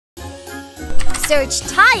Search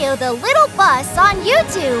Tayo the Little Bus on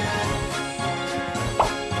YouTube.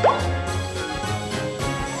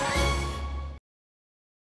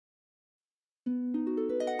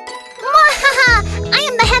 Mwahaha! I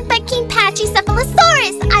am the headbutt king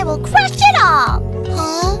Pachycephalosaurus. I will crush it all.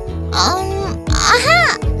 Huh?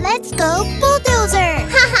 Aha! Let's go, Bulldozer.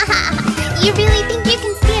 You really think you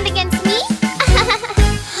can stand against me?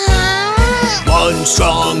 One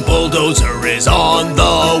strong bulldozer is on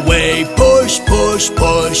the way. Push, push,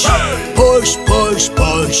 push. Hey! Push, push,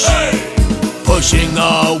 push. Hey! Pushing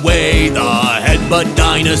away the headbutt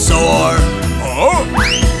dinosaur. Huh?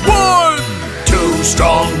 1, 2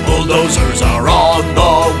 strong bulldozers are on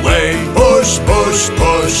the way. Push, push,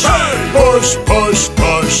 push. Hey! Push, push,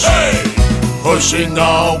 push. Hey! Pushing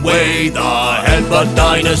away the headbutt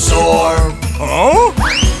dinosaur. Huh?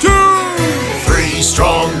 3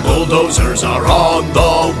 strong bulldozers are on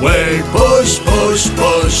the way. Push, push,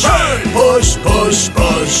 push. Hey! Push, push,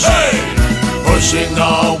 push. Hey! Pushing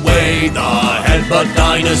away the headbutt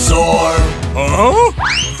dinosaur. Huh?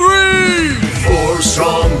 3! 4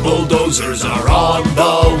 strong bulldozers are on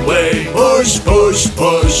the way. Push, push,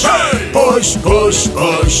 push. Hey! Push, push,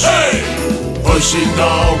 push. Hey! Pushing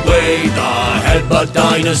away the headbutt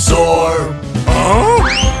dinosaur. Huh?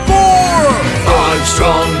 5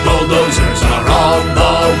 strong bulldozers are on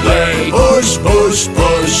the way. Push, push,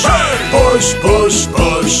 push. Hey! Push, push,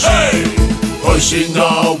 push. Hey! Pushing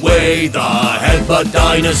away the headbutt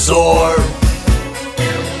dinosaur.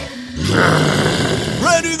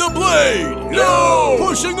 Ready the blade! No!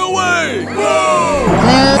 Pushing away! Whoa!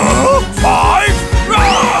 Huh? 5?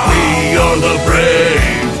 We are the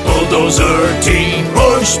brave bulldozer team.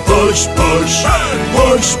 Push, push, push. Hey!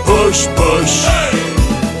 Push, push, push. Hey!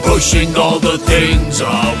 Pushing all the things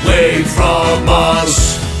away from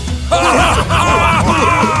us.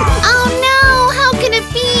 Oh no! How can it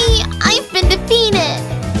be? I've been defeated.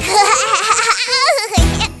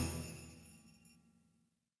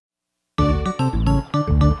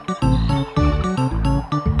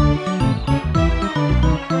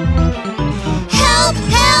 Help!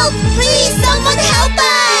 Help! Please, someone help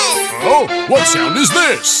us! Oh, what sound is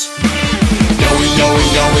this? Yoey, yoey,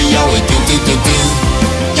 yoey, yoey, do do do do.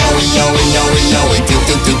 Yoey, yoey, yoey, yoey, do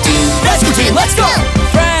do do do. Rescue team, let's go!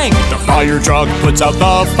 Frank! The fire truck puts out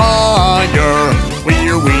the fire.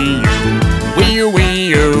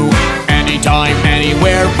 Wee-oo, anytime,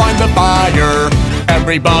 anywhere, find the fire.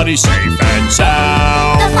 Everybody safe and The Oh.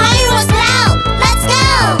 sound. fire was loud! Let's go!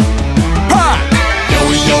 Ha!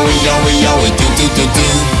 Yoey, yoey, yoey, yoey, do do do do.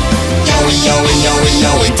 Yoey, yoey, yoey,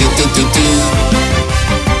 yoey, do do do do.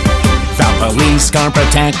 The police car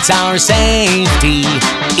protects our safety.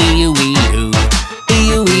 Ee-oo-ee-oo,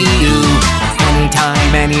 ee-oo-ee-oo.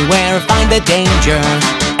 Anytime, anywhere, find the danger.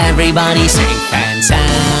 Everybody safe and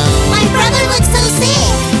sound. My brother looks so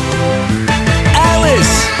sick!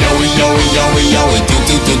 Alice! Yoey, yoey, yoey, yoey, do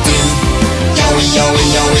do do do. Yoey, yoey,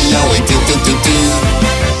 yoey, yoey, do do do do.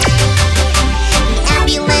 The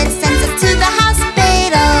ambulance sends us to the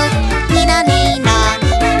hospital. Nina, Nina,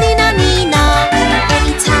 Nina, Nina.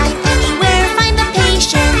 Anytime, anywhere, find the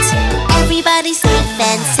patient. Everybody safe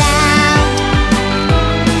and sound.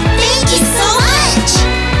 Thank you so much!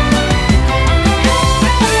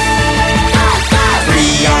 We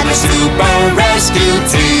are the super rescue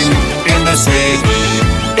team. In the city,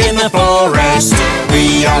 in the forest.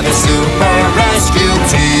 We are the super rescue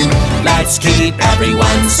team. Let's keep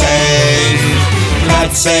everyone safe.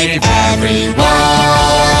 Let's save everyone.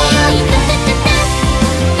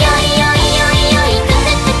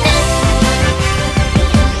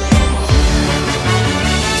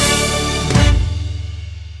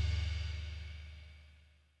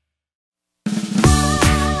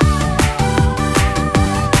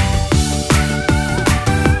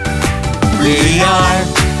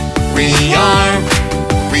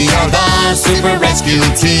 We are the super rescue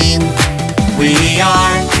team. We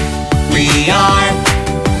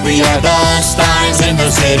are the stars in the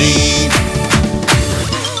city.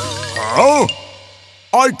 Oh,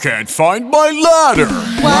 I can't find my ladder.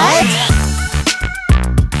 What?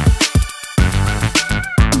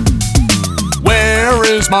 Where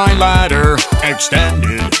is my ladder?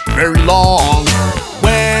 Extended, very long.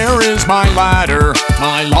 Where is my ladder?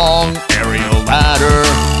 My long aerial ladder.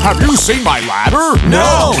 Have you seen my ladder?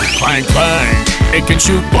 No! Clang, clang. It can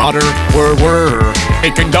shoot water. Whir, whir.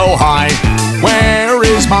 It can go high. Where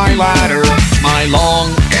is my ladder? My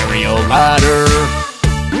long aerial ladder.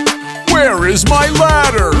 Where is my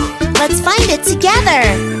ladder? Let's find it together.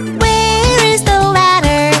 Where is the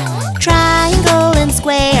ladder? Triangle and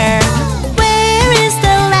square. Where is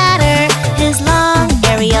the ladder? His long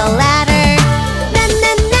aerial ladder. Na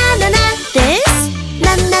na na na na. This?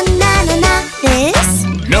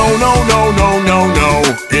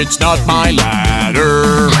 it's not my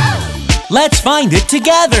ladder. Let's find it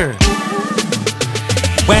together.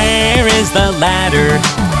 Where is the ladder?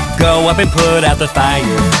 Go up and put out the fire.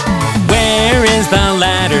 Where is the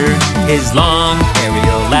ladder? His long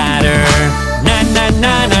aerial ladder. Na na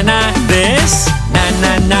na na na. This? Na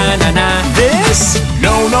na na na na. This?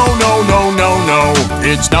 No, no, no, no, no, no,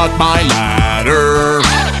 it's not my ladder.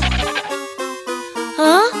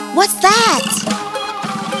 Huh? What's that?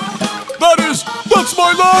 That's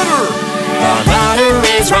my ladder. The ladder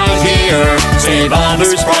is right here. Save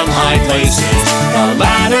others from high places. The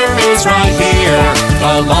ladder is right here.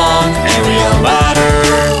 The long aerial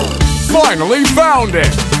ladder. Finally found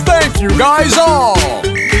it. Thank you guys all.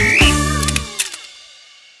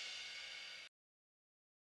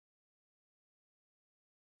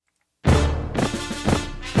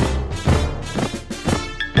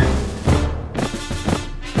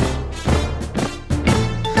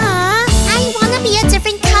 I wanna be a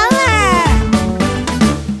different color.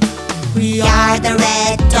 We are the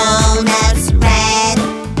red donuts. Red,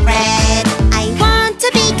 red. I want to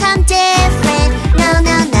become different. No,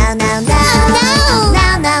 no, no, no, no.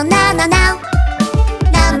 No, no, no, no, no.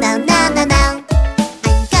 No, no, no, no, no.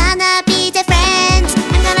 I'm gonna be different.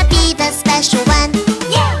 I'm gonna be the special one.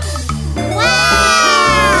 Yeah!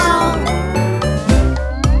 Wow!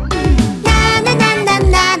 Na, na, na, na,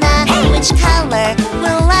 na, na. Which color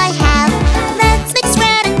will I have? Let's mix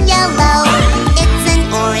red and yellow. It's an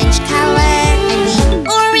orange color. And the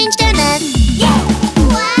orange donut. Yeah!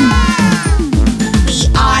 Wow! We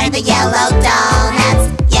are the yellow donuts.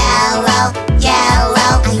 Yellow,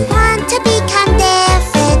 yellow. I want to become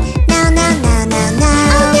different. No, no, no, no, no.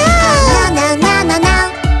 Oh, no! No, no, no, no, no.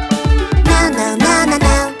 No, no, no, no,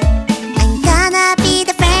 no. I'm gonna be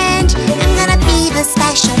different. I'm gonna be the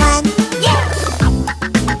special one. Yeah! Na na na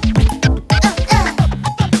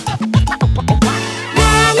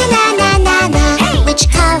na na na. Which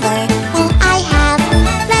color will I have?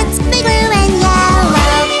 Let's be blue and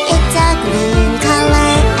yellow. It's a green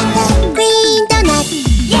color and a green donut.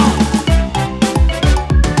 Yeah.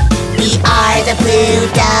 We are the blue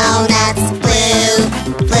donuts. Blue,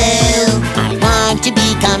 blue. I want to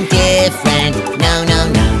become different. No, no,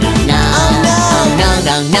 no, no, no. Oh no. No,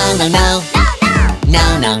 no, no, no, no. No,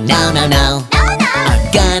 no, no, no, no. I'm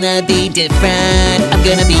gonna be different. I'm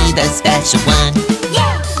gonna be the special one.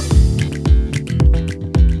 Yeah.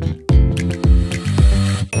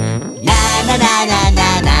 Na, na, na, na, na,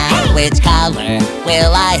 na. Which color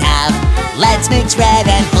will I have? Let's mix red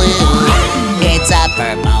and blue. It's a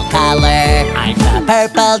purple color. I'm the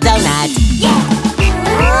purple donut.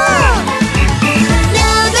 No,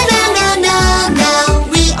 no, no, no, no, no.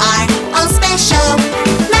 We are all special.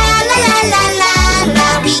 La la la la la la.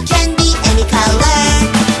 We can be any color.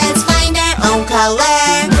 Let's find our own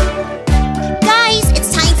color. Guys,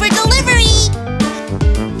 it's time for delivery.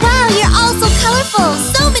 Wow, you're all so colorful.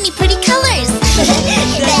 So many pretty colors.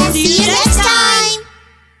 Then see you next time.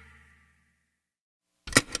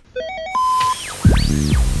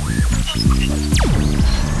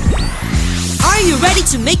 Are you ready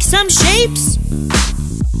to make some shapes?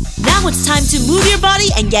 Now it's time to move your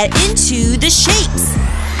body and get into the shapes.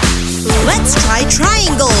 Let's try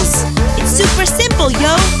triangles. It's super simple,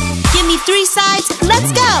 yo. Give me 3 sides,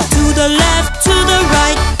 let's go. To the left, to the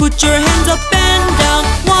right, put your hands up and down.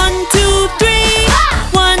 1, 2, 3.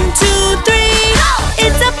 1, 2, 3.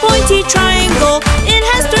 It's a pointy triangle. It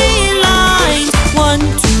has 3 lines. 1,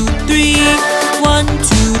 2, 3. 1,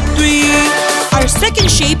 2, 3. Our second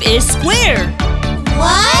shape is square.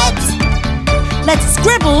 What? Let's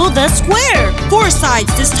scribble the square. 4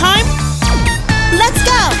 sides this time. Let's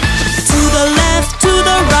go. To the left, to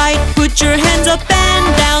the right, put your hands up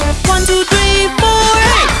and down. 1, 2, 3, 4.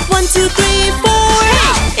 1, 2, 3, 4.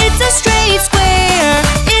 It's a straight square.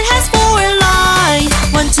 It has 4 lines.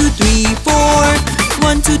 1, 2, 3, 4.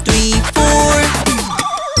 1, 2, 3, 4.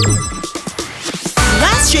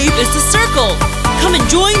 Last shape is the circle. Come and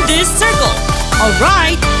join this circle.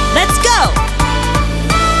 Alright, let's go.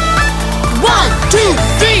 1, 2,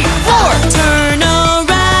 3, 4. Turn around,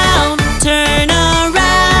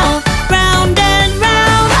 round and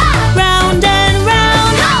round, round and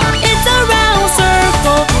round. It's a round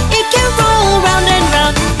circle. It can roll round and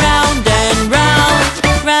round, round and round,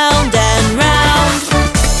 round and round.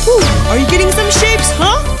 Ooh, are you getting some shapes,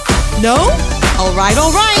 huh? No? Alright,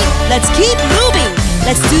 let's keep moving.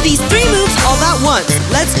 Let's do these 3 moves all at once.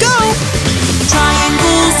 Let's go.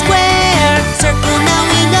 Triangle, square, circle, now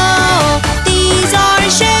we know. These are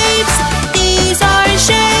shapes,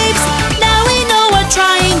 now we know a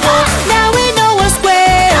triangle, now we know a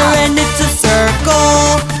square. And it's a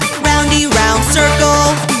circle, roundy round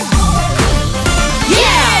circle.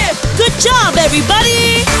 Yeah!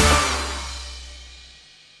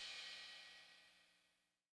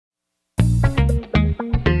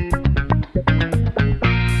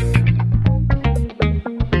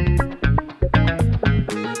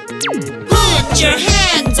 your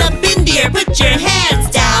hands up in the air, put your hands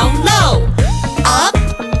down low. Up,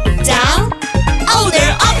 down, oh,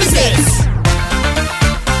 they're opposites.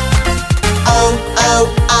 Oh, oh,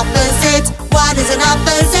 opposite. What is an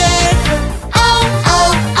opposite? Oh,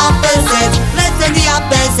 oh, opposite. Let's learn the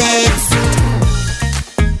opposites.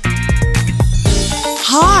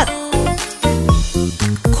 Hot,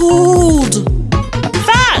 cold,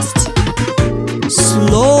 fast,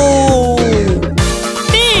 slow,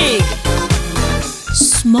 big,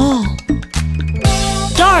 small,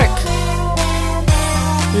 dark,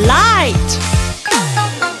 light.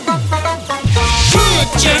 Put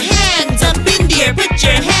your hands up in the air, put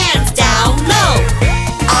your hands down low.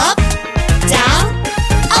 Up, down,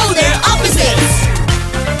 oh, they're opposites.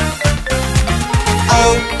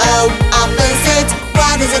 Oh, oh, opposite.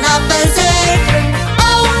 What is an opposite?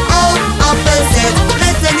 Oh, oh, opposite.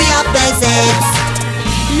 Let's learn the opposites.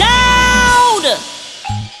 Loud,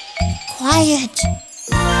 Quiet.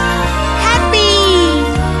 happy,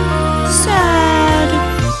 sad,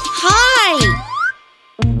 high,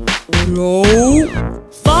 low,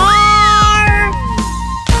 far,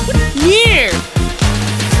 near.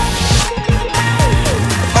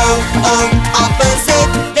 Oh, oh, opposite.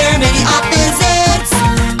 There are many opposites.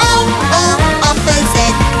 Oh, oh,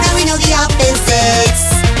 opposite. Now we know the opposites.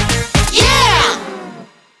 Yeah!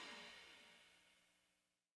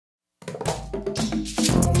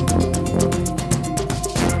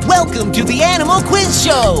 Welcome to the Animal Quiz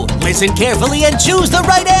Show. Listen carefully and choose the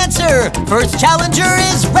right answer. First challenger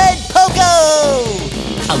is Red Pogo.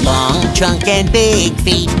 A long trunk and big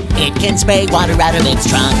feet. It can spray water out of its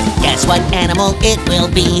trunk. Guess what animal it will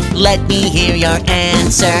be? Let me hear your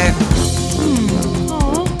answer.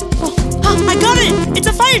 I got it! It's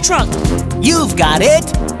a fire truck! You've got it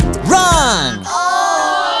wrong.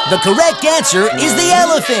 The correct answer is the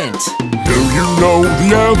elephant. Do you know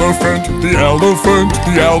the elephant? The elephant,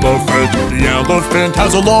 the elephant. The elephant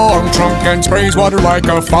has a long trunk and sprays water like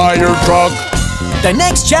a fire truck. The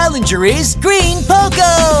next challenger is Green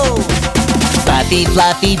Pogo. Fluffy,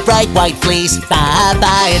 fluffy, bright white fleece.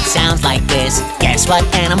 Ba-ba, it sounds like this. Guess what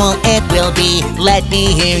animal it will be? Let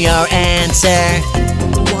me hear your answer.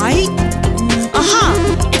 White? Aha!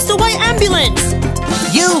 It's the white ambulance!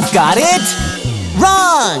 You've got it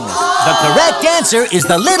wrong. The correct answer is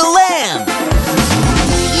the little lamb.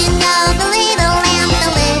 You know the little lamb, the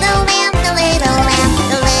little lamb, the little lamb.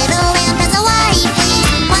 The little lamb has a white fleece,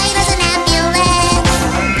 white as an ambulance.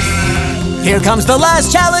 Here comes the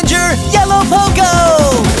last challenger, Yellow Pogo.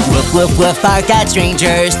 Woof, woof, woof, bark at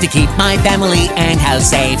strangers to keep my family and house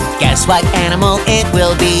safe. Guess what animal it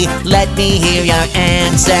will be? Let me hear your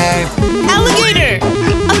answer. Alligator!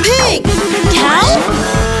 A pig! Cow?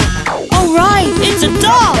 Oh right, it's a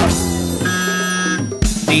dog!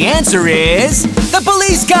 The answer is the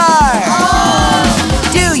police car.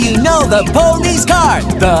 Do you know the police car?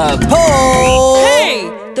 The Hey!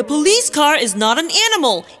 The police car is not an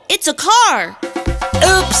animal, it's a car!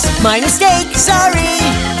 Oops, my mistake, sorry.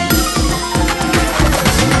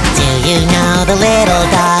 Do you know the little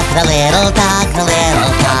dog, the little dog, the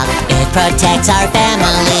little dog? It protects our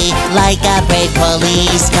family like a brave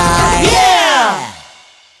police car. Yeah!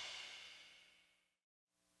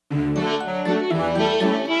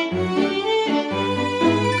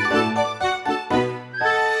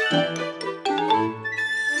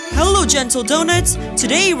 Hello, Gentle Donuts!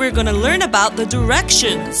 Today we're gonna learn about the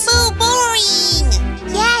directions. So boring!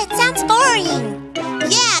 Yeah, it sounds boring.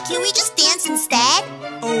 Yeah, can we just dance instead?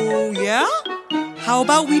 Oh, yeah? How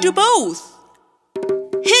about we do both?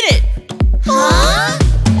 Hit it! Huh?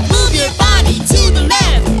 Move your body to the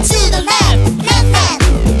left, left,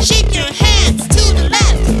 left. Shake your hands to the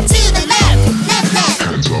left, left,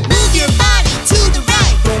 left. Move your body to the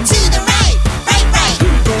right, right, right.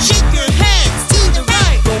 Shake your hands to the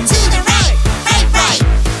right, right, right.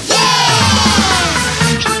 Yeah!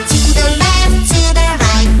 To the left, to the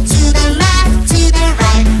right, to the left, to the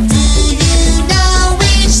right. Do you know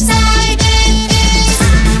which side it is?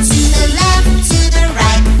 To the left, to the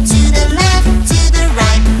right, to the left, to the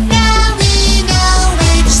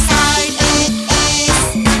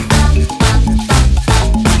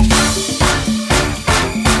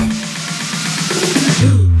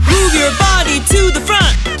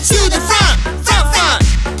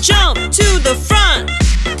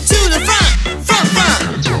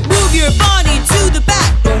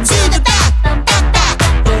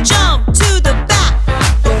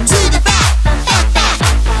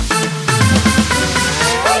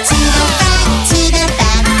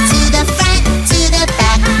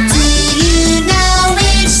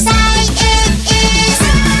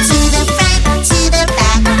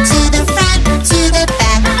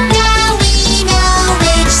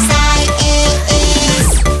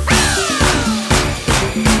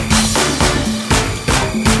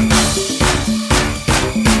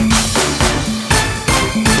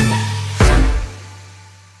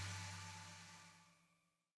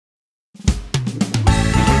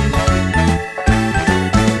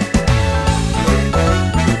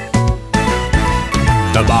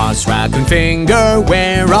finger,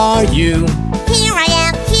 where are you? Here I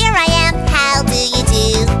am, how do you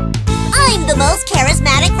do? I'm the most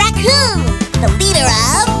charismatic raccoon, the leader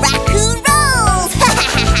of Raccoon Rolls!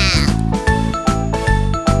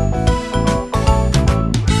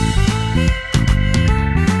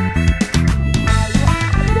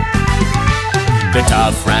 The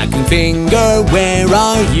tough raccoon finger, where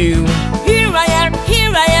are you? Here I am,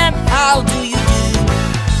 how do you do?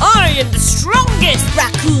 I am the strongest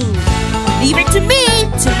raccoon. Leave it to me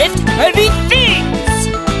to lift heavy things.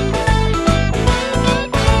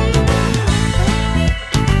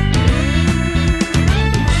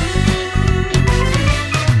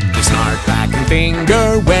 The smart raccoon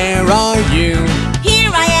finger, where are you? Here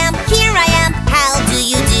I am, how do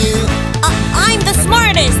you do? I'm the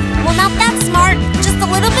smartest. Well, not that smart, just a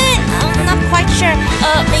little bit. I'm not quite sure.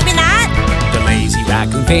 Maybe not? The lazy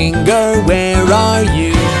raccoon finger, where are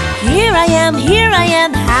you? Here I am,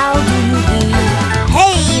 how do you do?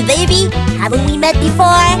 Hey, baby, haven't we met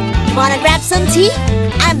before? You wanna grab some tea?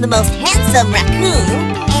 I'm the most handsome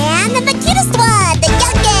raccoon. And I'm the cutest one, the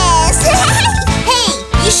youngest. Hey,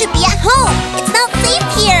 you should be at home. It's not safe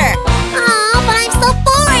here. Aw, but I'm so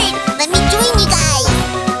bored. Let me join you guys.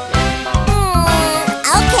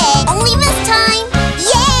 Okay, only this time.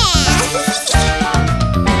 Yeah!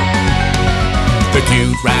 The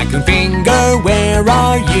cute raccoon finger, where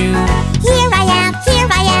are you? Here I am,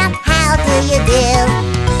 how do you do?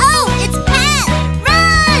 Oh, it's Pat!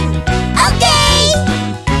 Run! Okay!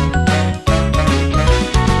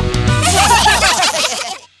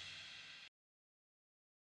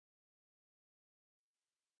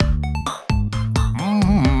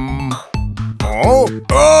 Oh,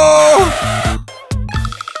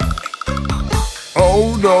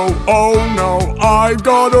 oh no, I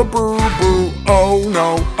got a boo-boo. Oh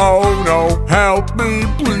no, help me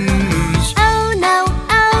please. Oh no,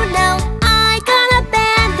 I got a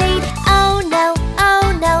band-aid. Oh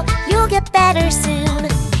no, you'll get better soon.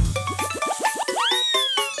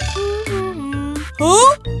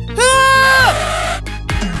 Huh? Ah!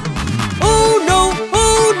 Oh no,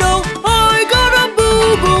 I got a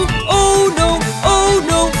boo-boo. Oh no,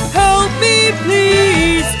 help me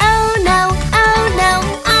please. Oh no,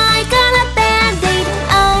 I got a band-aid.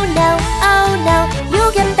 Oh no,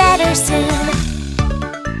 you'll get better soon.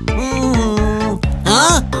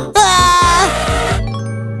 Huh? Ah!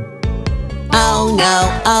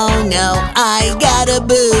 Oh no, I got a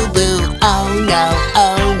boo-boo. Oh no,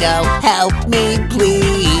 help me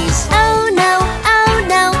please. Oh no,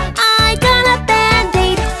 I got a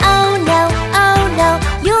band-aid. Oh no,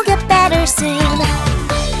 you'll get better soon.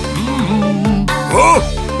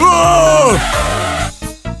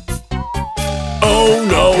 Oh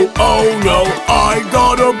no, I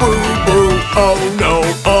got a boo-boo. Oh no,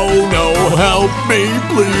 help me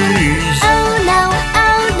please. Oh no,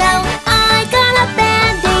 I got a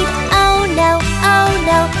band-aid. Oh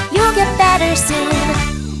no, you'll get better soon.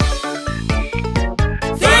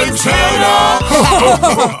 Thanks, Hannah!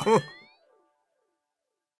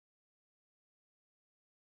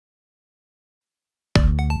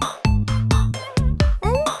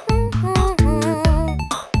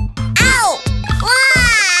 Ow!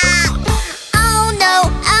 Wah! Oh no,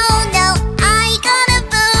 I got a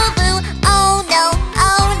boo-boo. Oh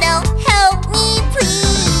no, help me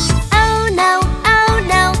please. Oh no,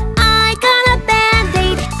 I got a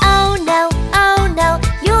band-aid. Oh no,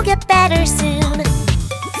 you'll get better soon.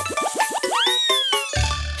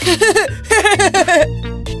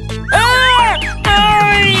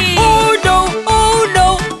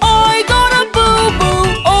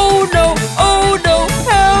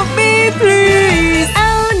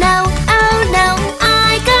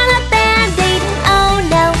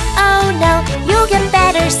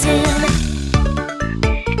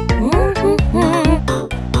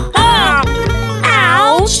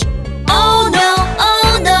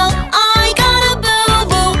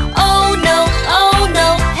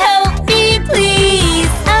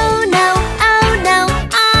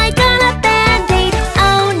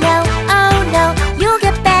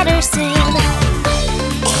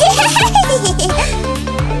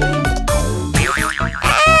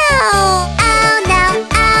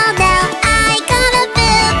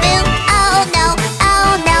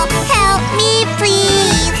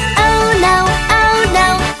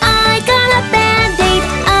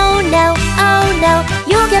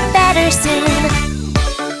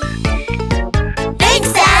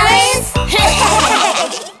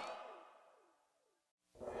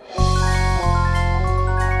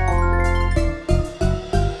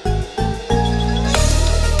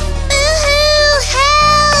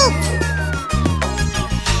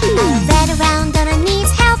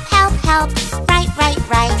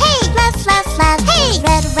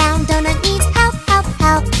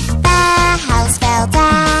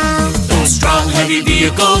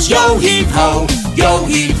 vehicles, yo heave ho, yo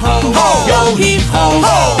heave ho, yo heave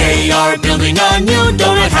ho. They are building a new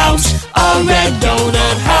donut house, a red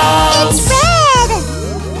donut house. It's red!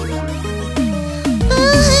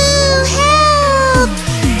 Ooh, help!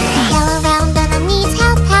 The yellow round donut needs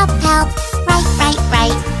help, help, help. Right, right,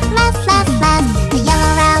 right. Left, left, left. The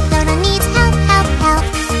yellow round donut needs help, help, help.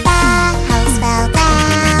 The house fell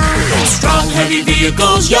down. Strong, heavy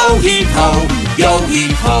vehicles, yo heave ho, yo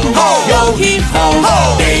heave ho, yo heave ho.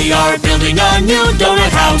 They are building a new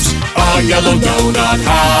donut house, a yellow donut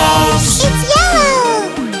house. It's yellow!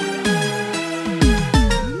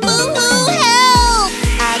 Ooh, help!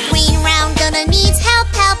 A green round donut needs help,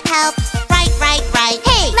 help, help. Right, right, right.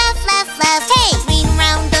 Hey! Left, left, left. Hey! Green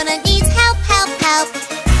round donut needs help, help, help.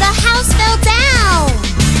 The house fell down.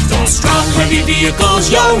 Those strong, heavy vehicles,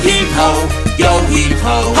 yo heave ho, yo heave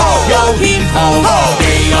ho, yo heave ho.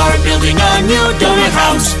 They are building a new donut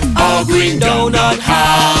house, a green donut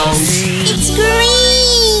house. It's green!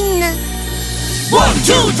 1,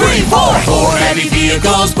 2, 3, 4. 4 heavy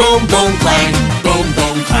vehicles, boom, boom, clang, boom,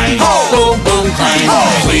 boom, clang, boom, boom, clang.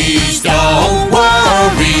 Please don't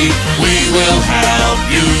worry, we will help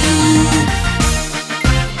you.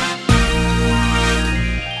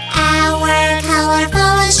 Our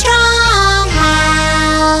colorful and strong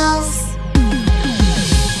house.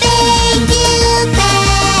 Thank you,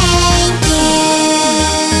 thank you.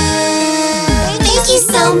 Thank you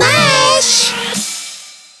so much.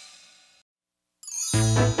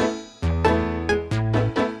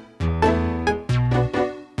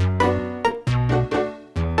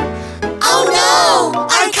 Oh no!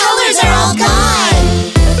 Our colors are all gone!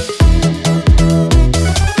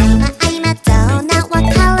 I'm a donut, what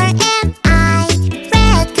color am I?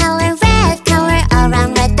 Red color,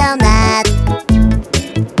 around red donut.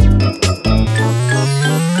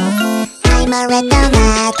 I'm a red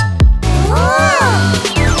donut.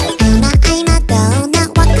 I'm a donut,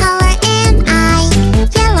 what color am I?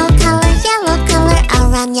 Yellow color,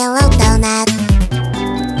 around yellow donut.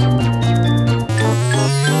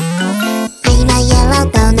 I'm a yellow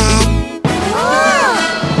donut.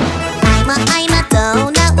 I'm a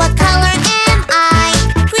donut, what color am I?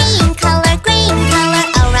 Green color,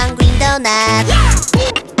 around green donut.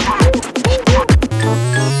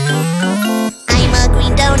 I'm a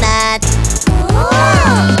green donut.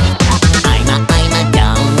 I'm a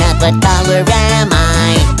donut, what color am I?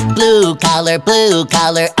 Blue color,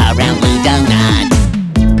 around blue donut.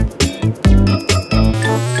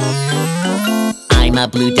 I'm a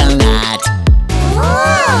blue donut.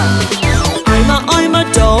 I'm a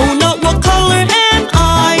donut, what color am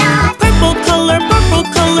I? Purple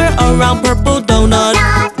color, around purple donut.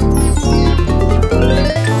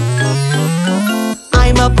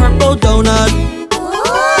 I'm a purple donut.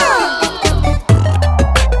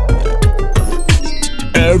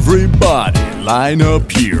 Everybody line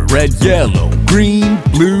up here. Red, yellow, green,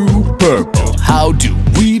 blue, purple. How do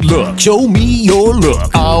we look? Show me your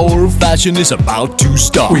look. Our fashion is about to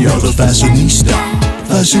start. We are the fashionista,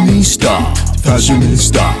 fashionista,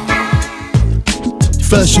 fashionista,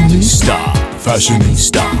 fashionista,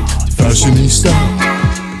 fashionista, fashionista.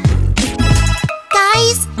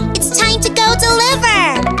 Guys, it's time to go deliver.